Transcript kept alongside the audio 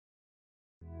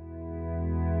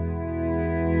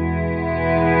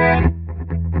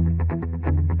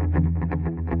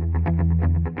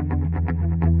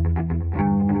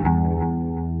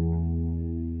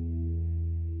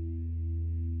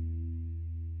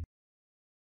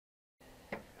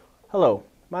Hello,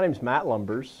 my name is Matt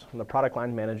Lumbers. I'm the product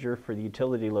line manager for the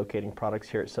utility locating products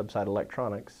here at Subsite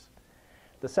Electronics.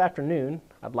 This afternoon,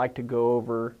 I'd like to go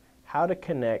over how to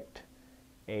connect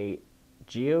a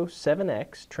Geo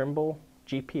 7X Trimble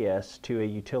GPS to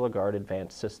a UtiliGuard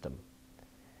Advanced system.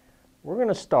 We're going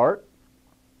to start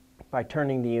by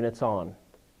turning the units on.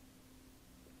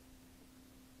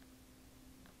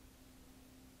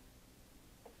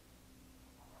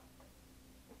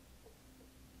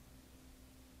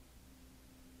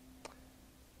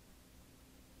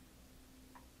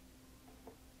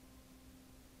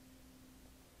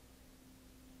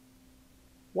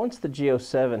 Once the Geo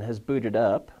 7 has booted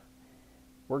up,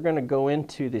 we're going to go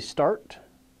into the Start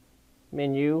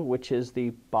menu, which is the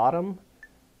bottom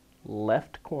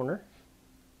left corner.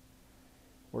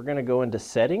 We're going to go into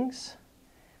Settings.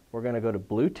 We're going to go to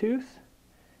Bluetooth,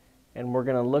 and we're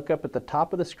going to look up at the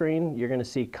top of the screen. You're going to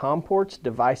see COM ports,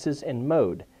 devices, and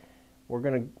mode. We're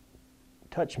going to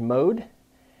touch Mode,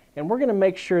 and we're going to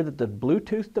make sure that the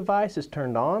Bluetooth device is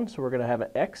turned on. So we're going to have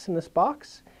an X in this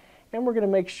box, and we're going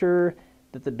to make sure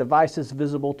that the device is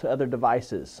visible to other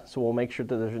devices. So we'll make sure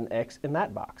that there's an X in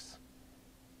that box.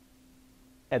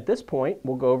 At this point,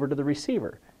 we'll go over to the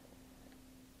receiver.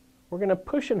 We're going to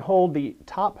push and hold the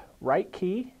top right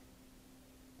key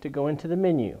to go into the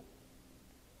menu.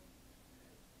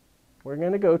 We're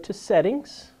going to go to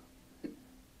Settings.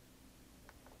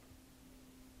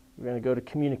 We're going to go to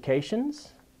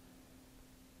Communications.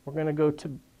 We're going to go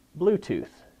to Bluetooth.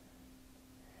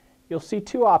 You'll see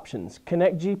two options,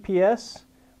 Connect GPS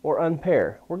or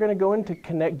Unpair. We're going to go into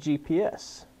Connect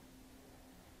GPS.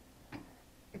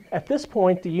 At this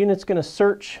point, the unit's going to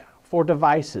search for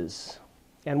devices.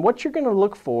 And what you're going to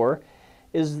look for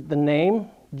is the name,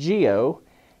 Geo,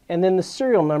 and then the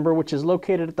serial number, which is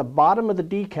located at the bottom of the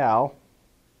decal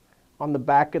on the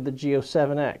back of the Geo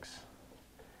 7X.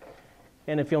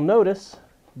 And if you'll notice,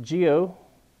 Geo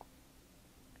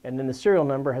and then the serial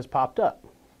number has popped up.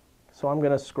 So I'm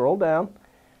going to scroll down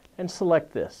and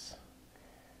select this.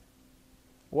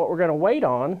 What we're going to wait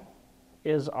on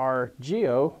is our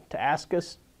Geo to ask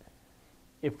us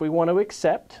if we want to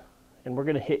accept, and we're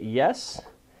going to hit yes.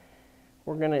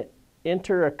 We're going to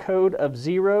enter a code of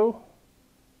 0,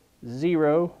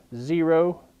 0,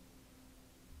 0,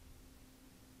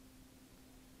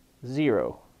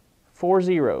 0, 4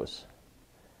 zeros.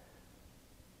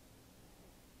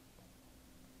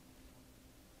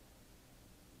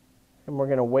 And we're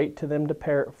going to wait for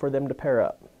them to pair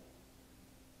up.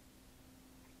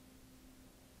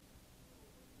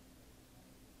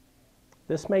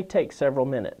 This may take several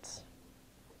minutes.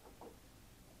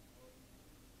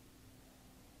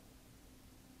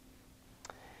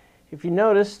 If you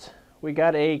noticed, we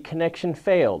got a connection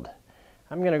failed.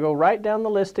 I'm going to go right down the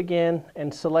list again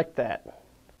and select that.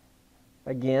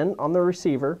 Again on the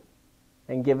receiver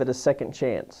and give it a second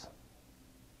chance.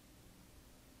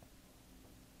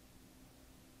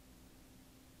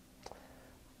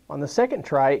 On the second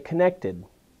try, it connected.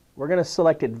 We're going to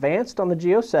select Advanced on the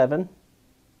Geo 7,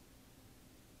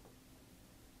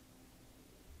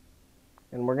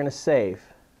 and we're going to save.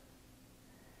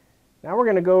 Now we're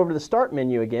going to go over to the Start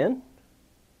menu again.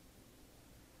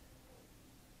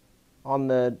 On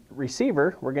the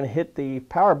receiver, we're going to hit the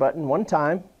power button one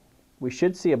time. We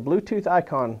should see a Bluetooth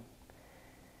icon.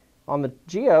 On the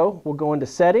Geo, we'll go into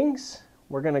Settings.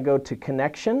 We're going to go to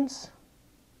Connections.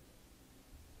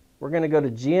 We're going to go to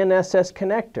GNSS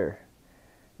connector.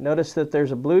 Notice that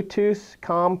there's a Bluetooth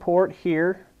COM port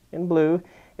here in blue.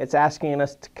 It's asking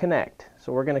us to connect.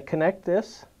 So we're going to connect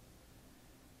this.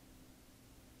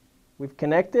 We've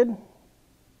connected.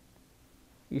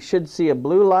 You should see a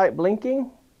blue light blinking.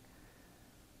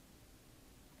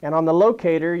 And on the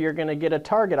locator, you're going to get a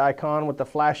target icon with the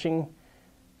flashing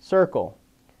circle.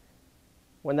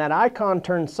 When that icon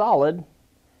turns solid,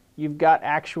 you've got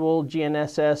actual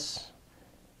GNSS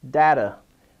data.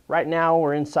 Right now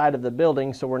we're inside of the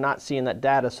building, so we're not seeing that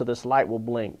data, so this light will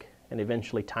blink and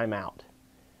eventually time out.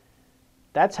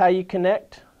 That's how you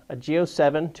connect a Geo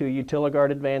 7 to a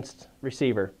UtiliGuard Advanced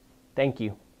receiver. Thank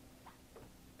you.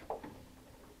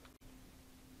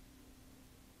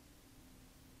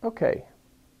 Okay,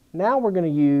 now we're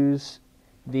going to use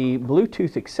the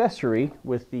Bluetooth accessory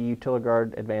with the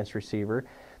UtiliGuard Advanced receiver.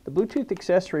 The Bluetooth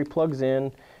accessory plugs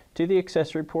in to the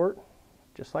accessory port,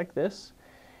 just like this,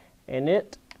 and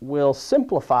it will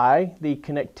simplify the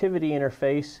connectivity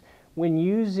interface when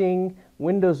using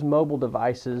Windows mobile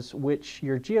devices, which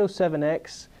your Geo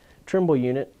 7X Trimble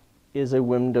unit is a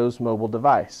Windows mobile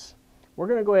device. We're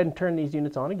going to go ahead and turn these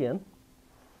units on again.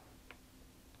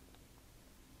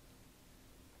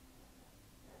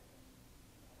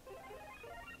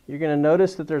 you're going to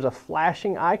notice that there's a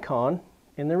flashing icon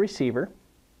in the receiver.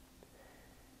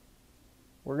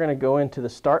 We're going to go into the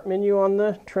Start menu on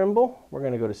the Trimble. We're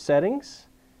going to go to Settings.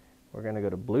 We're going to go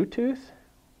to Bluetooth.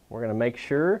 We're going to make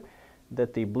sure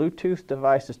that the Bluetooth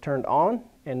device is turned on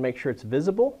and make sure it's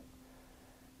visible.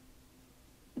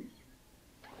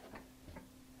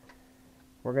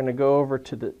 We're going to go over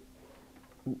to the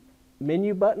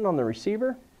menu button on the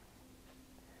receiver.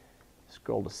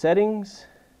 Scroll to Settings,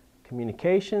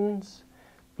 Communications,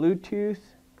 Bluetooth,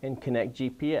 and Connect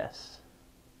GPS.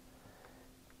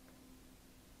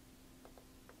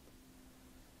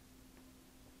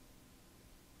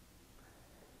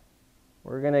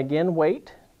 We're going to again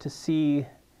wait to see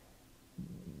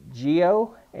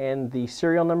Geo and the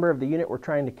serial number of the unit we're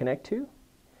trying to connect to.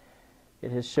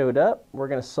 It has showed up. We're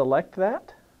going to select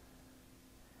that.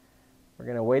 We're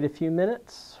going to wait a few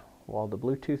minutes while the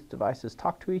Bluetooth devices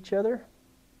talk to each other.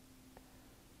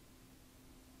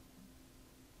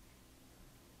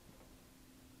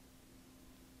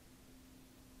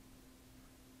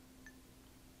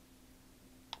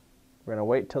 We're going to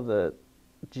wait till the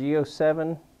Geo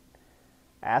 7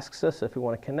 asks us if we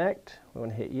want to connect. We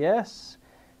want to hit yes.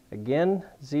 Again,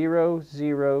 0000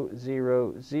 as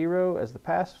the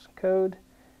passcode,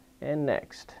 and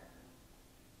next.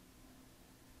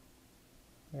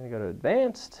 I'm going to go to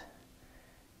Advanced,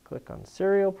 click on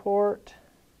Serial Port,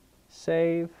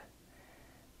 Save.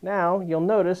 Now you'll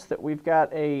notice that we've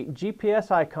got a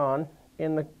GPS icon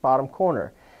in the bottom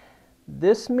corner.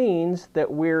 This means that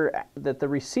the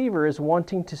receiver is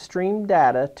wanting to stream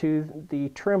data to the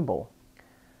Trimble.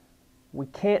 We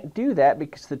can't do that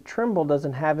because the Trimble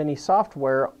doesn't have any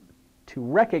software to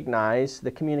recognize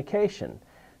the communication.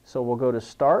 So we'll go to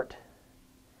Start,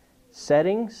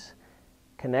 Settings,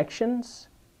 Connections,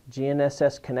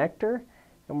 GNSS Connector,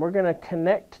 and we're going to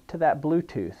connect to that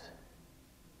Bluetooth.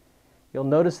 You'll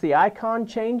notice the icon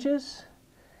changes.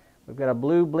 We've got a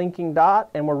blue blinking dot,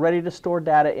 and we're ready to store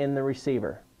data in the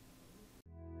receiver.